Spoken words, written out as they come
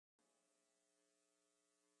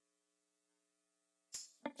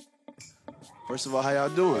First of all, how y'all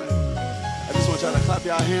doing? I just want y'all to clap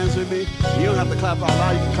y'all hands with me. You don't have to clap out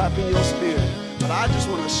loud, you can clap in your spirit. But I just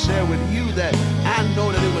want to share with you that I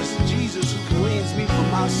know that it was Jesus who cleansed me from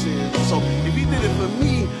my sins. So if he did it for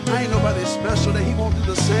me, I ain't nobody special that he won't do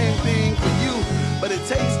the same thing for you. But it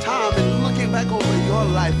takes time and looking back over your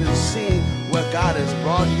life and seeing where God has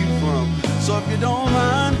brought you from. So if you don't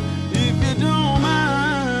mind,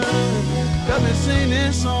 let me sing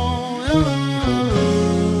this song.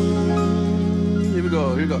 Here we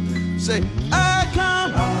go. Say, I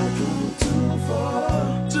come too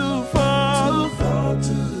far to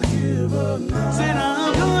give up now. Said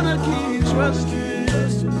I'm gonna keep trusting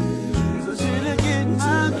Jesus till I get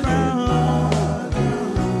my crown.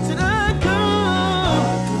 Said I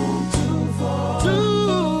come too far to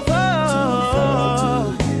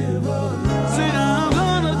give up now. Said I'm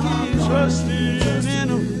gonna keep trusting in him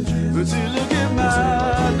until I get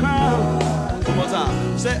my crown. One more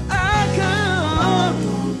time. Say I come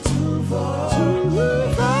too far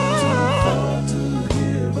to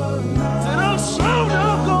give up now. Said I'm sure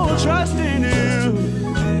not gonna trust in him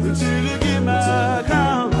until I get my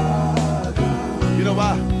crown. You know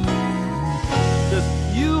why? 'Cause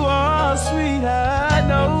you are sweet, I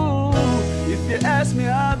know. If you ask me,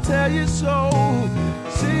 I'll tell you so.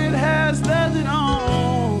 Sin has nothing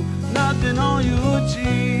on you,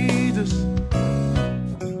 Jesus.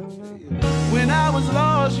 When I was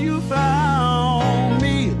lost, you found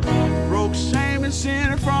me. Broke shame and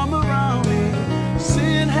sin from around me.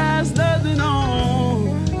 Sin has nothing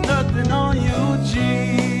on you,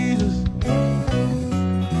 Jesus.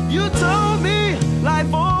 You told me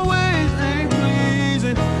life always ain't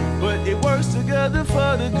pleasing, but it works together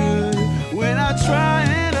for the good when I try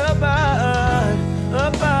and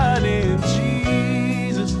abide in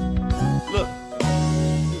Jesus. Look,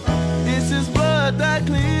 it's his blood that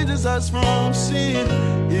cleanses us from sin.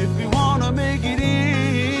 If we wanna make it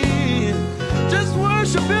in, just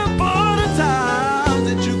worship him for the times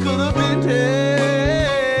that you could have been dead.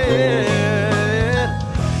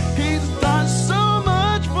 He's done so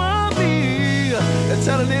much for me,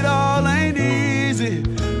 telling it all ain't easy.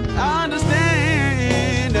 I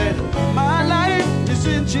understand that my life is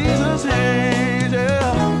in Jesus' hands,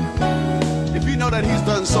 yeah. If you know that he's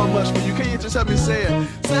done so much for you, can you just help me say it?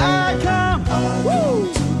 Say, I come too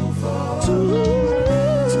far to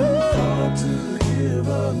give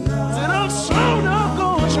up now. Said I'm sure not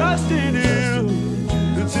gonna trust in him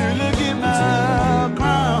until I get my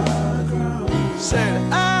crown. Said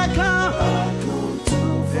I come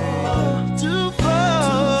too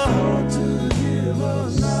far to give up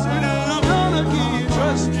now. Said I'm gonna keep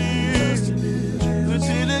trusting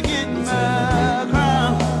until I get my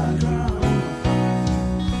crown.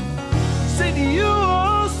 Said you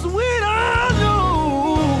are sweet, I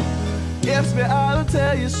know. Yes, but I'll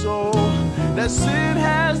tell you so. That sin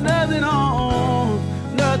has nothing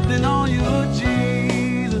on you,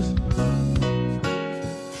 Jesus.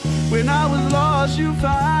 When I was lost, you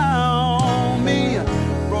found me.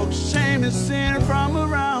 Broke shame and sin from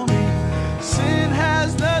around me. Sin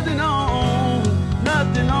has nothing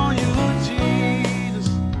on you, Jesus.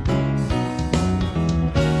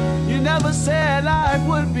 You never said life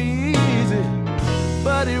would be easy,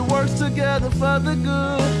 but it works together for the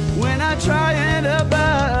good when I try and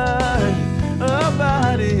abide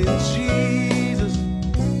in Jesus.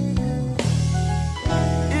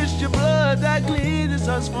 It's your blood that cleanses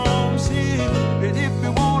us from sin, and if we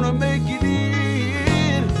wanna make it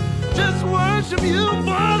in, just worship you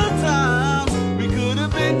for the times we could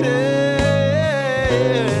have been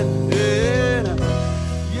dead. Yeah.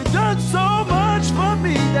 You done so much for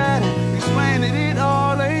me that explaining it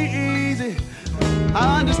all ain't easy.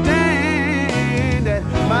 I understand that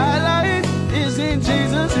my life is in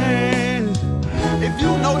Jesus' hands. If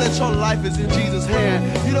you know that your life is in Jesus' hand,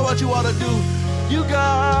 you know what you ought to do? You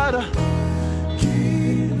gotta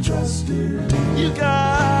keep trusting. You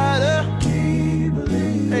gotta keep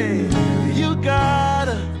believing. Hey, you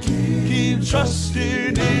gotta keep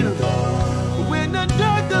trusting in God. When the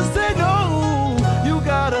doctor said no, you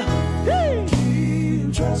gotta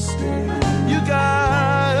keep trusting. You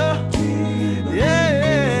gotta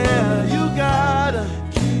you gotta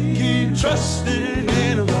keep trusting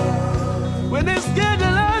in him. When they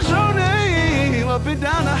scandalize your name up and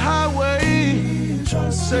down the highway,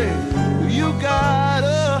 say, you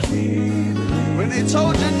gotta when they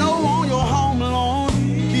told you no on your home loan,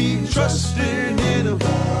 keep trusting in him.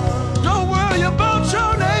 Don't worry about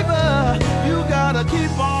your neighbor, you gotta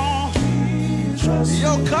keep on.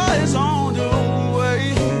 Your car is on the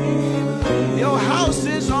way, your house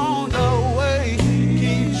is on the way.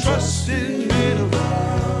 Keep trusting in him.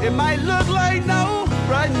 It might look like no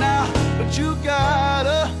right now, but you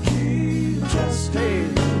gotta keep trusting.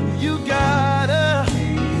 You gotta,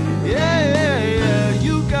 yeah,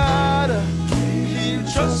 you gotta keep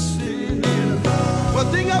trusting in God. One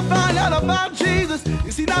thing I find out about Jesus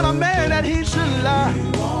is he's not a man that he should lie. He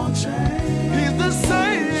won't change. He's the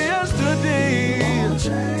same yesterday,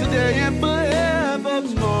 today and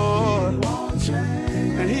forevermore. He won't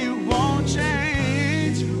change. And he won't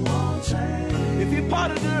change. He won't change. If he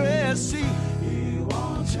parted the Red Sea, he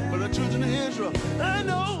won't change. For the children of Israel, I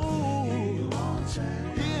know he won't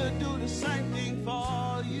change. He'll do the same.